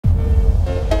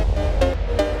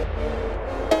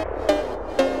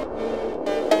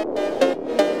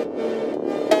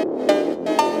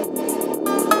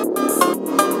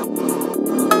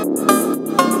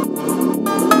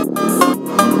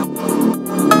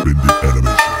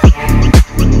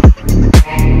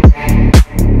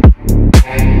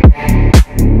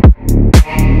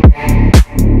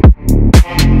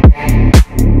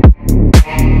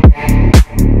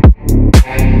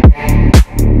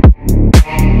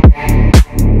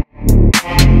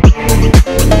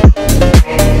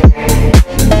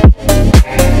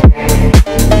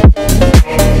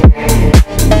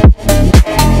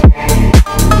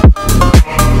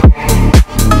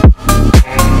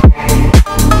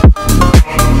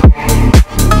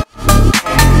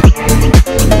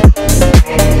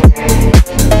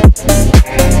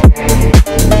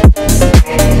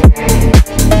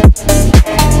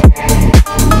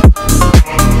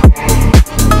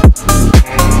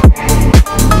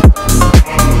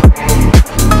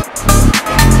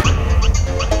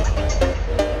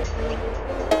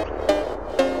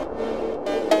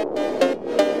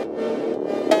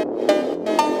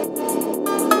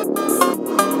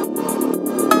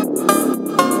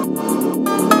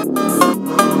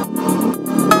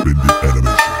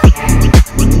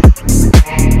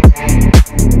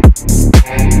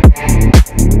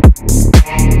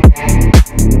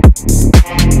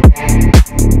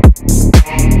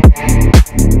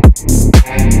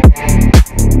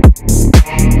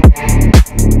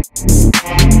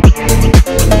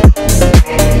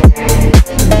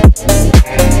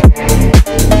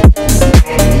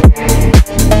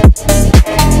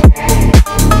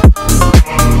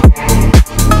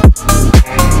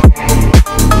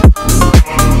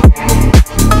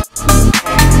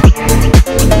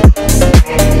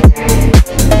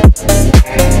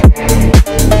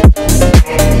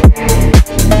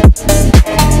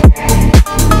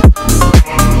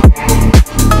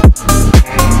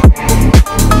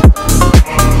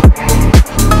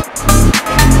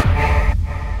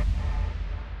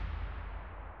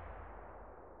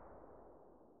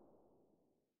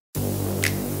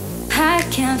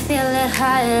can feel it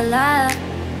higher life.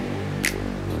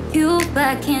 You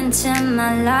back into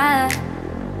my life.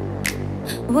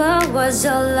 What was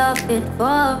all of it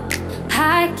for?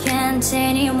 I can't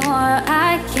anymore,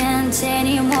 I can't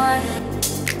anymore.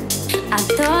 I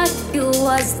thought you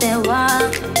was the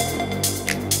one,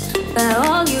 but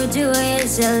all you do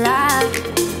is a lie.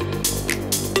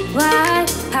 Why?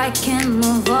 I can't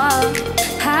move on,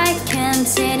 I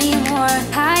can't anymore,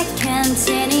 I can't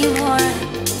anymore.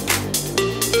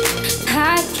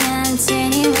 I can't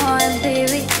anymore,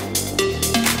 baby.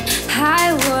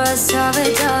 I was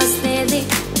overdosed lately,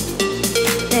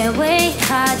 the way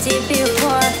I did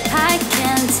before. I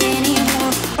can't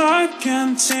anymore, I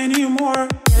can't anymore.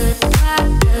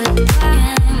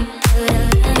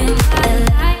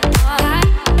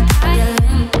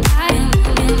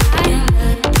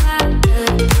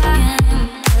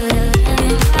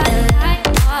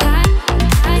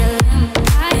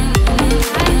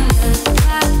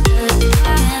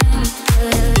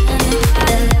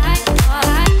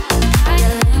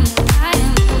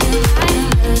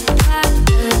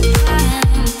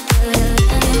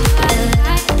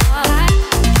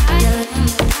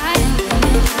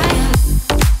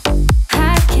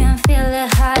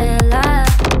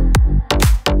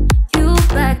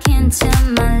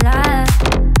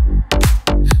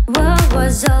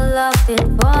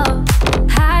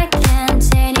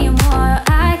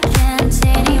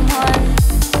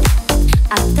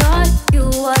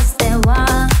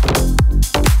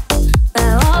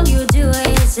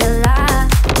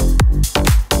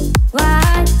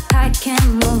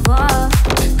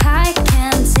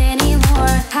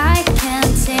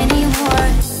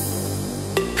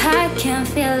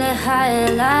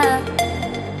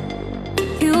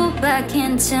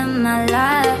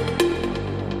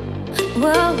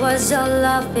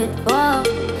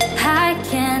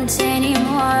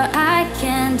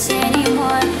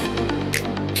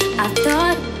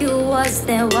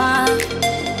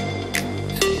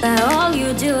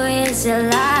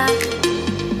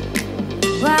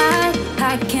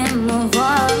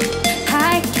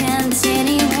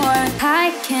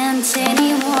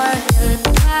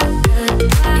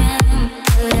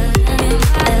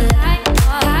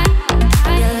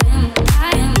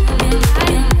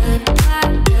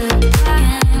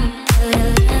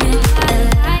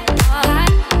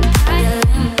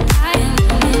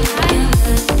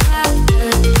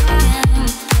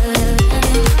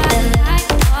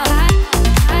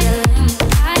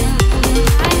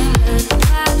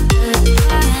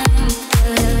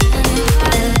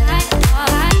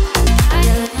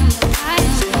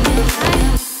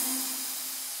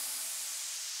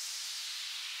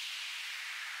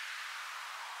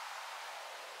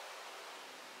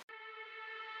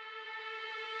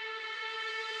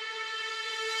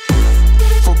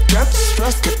 Forget the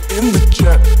stress, get in the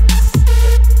jet.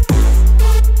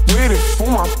 Waited for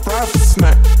my private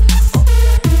snack.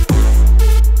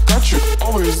 Got you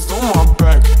always on my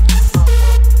back.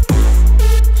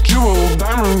 Jewel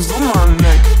diamonds on my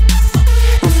neck.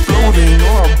 We're floating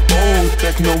on a boat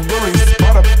deck, no worries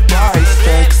but a price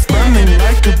tag. Spending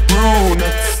like a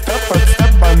brunette,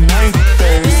 step by night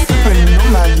there. Sipping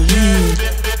on that lean,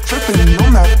 tripping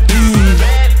on that beat,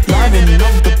 lighting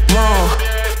up the blunt.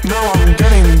 Now I'm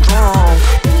getting drunk,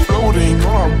 floating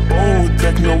on a boat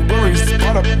deck, no worries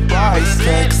but a price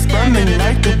tag. Spending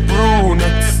like a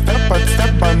brunette,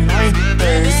 step by night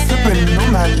there. Sipping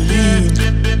on that lean,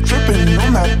 tripping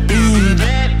on that beat,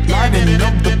 lighting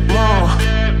up the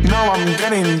blunt. Now I'm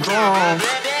getting drunk,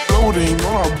 floating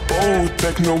on a boat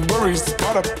deck, no worries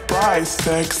but a price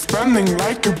tag. Spending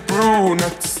like a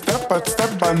brunette, step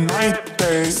by night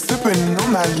there. Sipping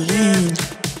on that lean,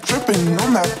 tripping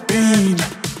on that beat,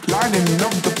 lighting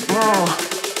up the blunt.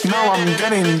 Now I'm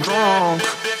getting drunk,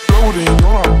 floating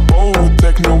on a boat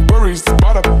deck, no worries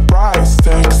but a price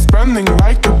tag. Spending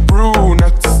like a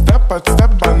brunette, step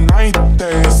by night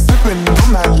there. Sipping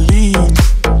on that lean,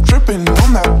 tripping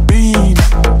on that beat,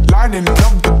 lighting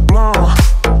up the blunt.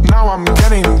 Now I'm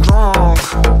getting drunk,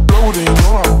 floating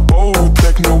on a boat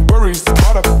deck, no worries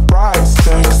but a price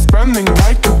tag. Spending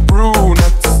like a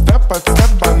brunette, step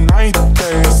by night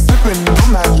there. Sipping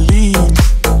on that lean,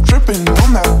 tripping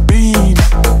on that beat,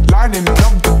 lighting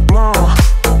up the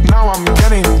blunt. Now I'm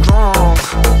getting drunk.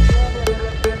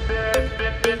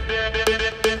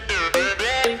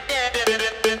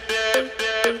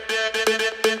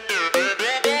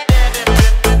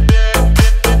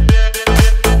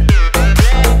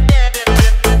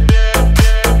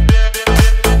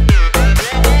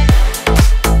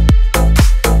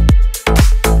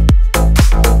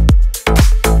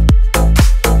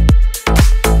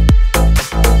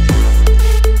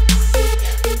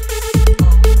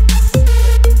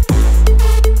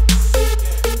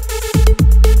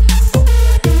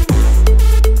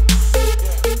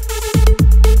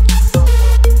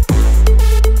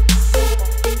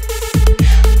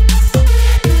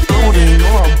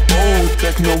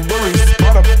 no worries,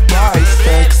 got a price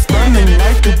tag. Spending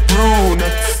like a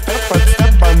brunette,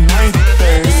 step by night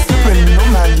day. Sipping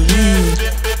on that lead,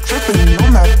 tripping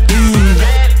on that beat,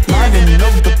 lighting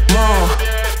up the blunt,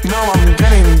 now I'm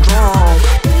getting drunk.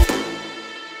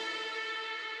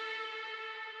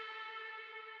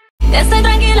 Estoy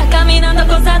tranquila caminando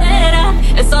cosadera,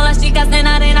 son las chicas de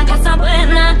la arena casa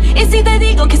buena. Y si te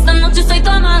digo que esta noche soy tu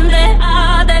amante,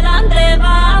 adelante,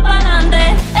 va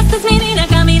pa'lante. Esta es mi niña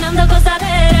caminando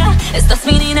cosadera, esta es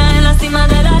mi niña en la cima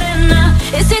de la arena.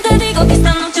 Y si te digo que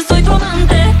esta noche soy tu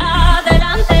amante,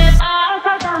 adelante, va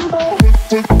pa'lante.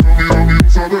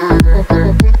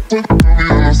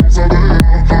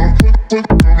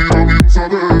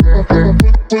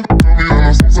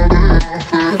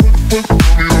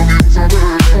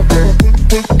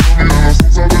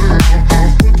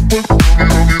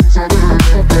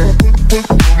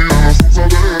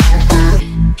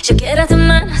 Yo quiero tus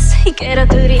manos y quiero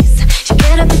tu risa. Yo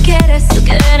quiero, tú que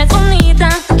eres bonita.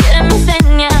 Tú quieres me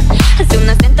enseñar, hace un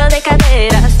acento de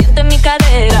cadera, siente mi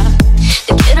cadera.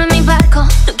 Te quiero en mi barco,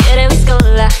 tú quieres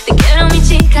viscola. Te quiero mi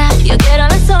chica, yo quiero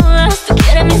las olas. Tú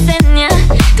quieres me enseñar,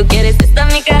 tú quieres esta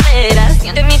mi cadera,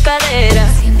 siente mi cadera.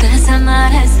 Sientes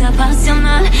amar, es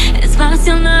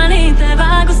pasional y te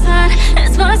va a gustar.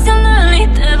 Es pasional y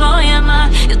te voy a amar.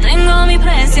 Yo tengo mi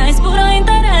precio, es puro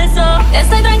interés.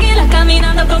 Estoy tranquila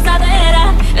caminando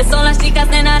cosadera, son las chicas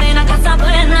de la arena casa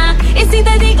buena. Y si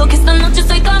te digo que esta noche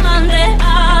soy tu amante,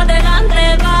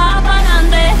 adelante, va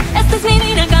pa'lante. Esta es mi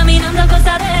niña caminando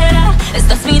cosadera,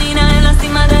 esta es mi niña en la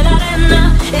cima de la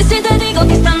arena. Y si te digo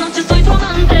que esta noche soy tu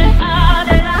amante,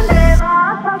 adelante,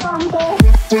 va pa'lante.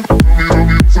 We'll be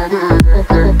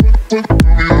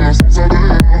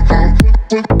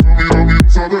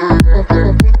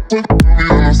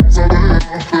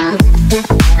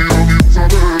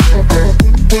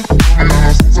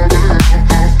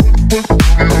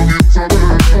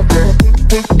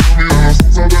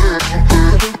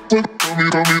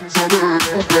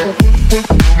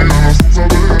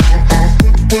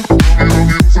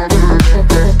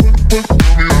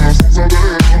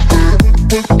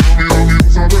right back.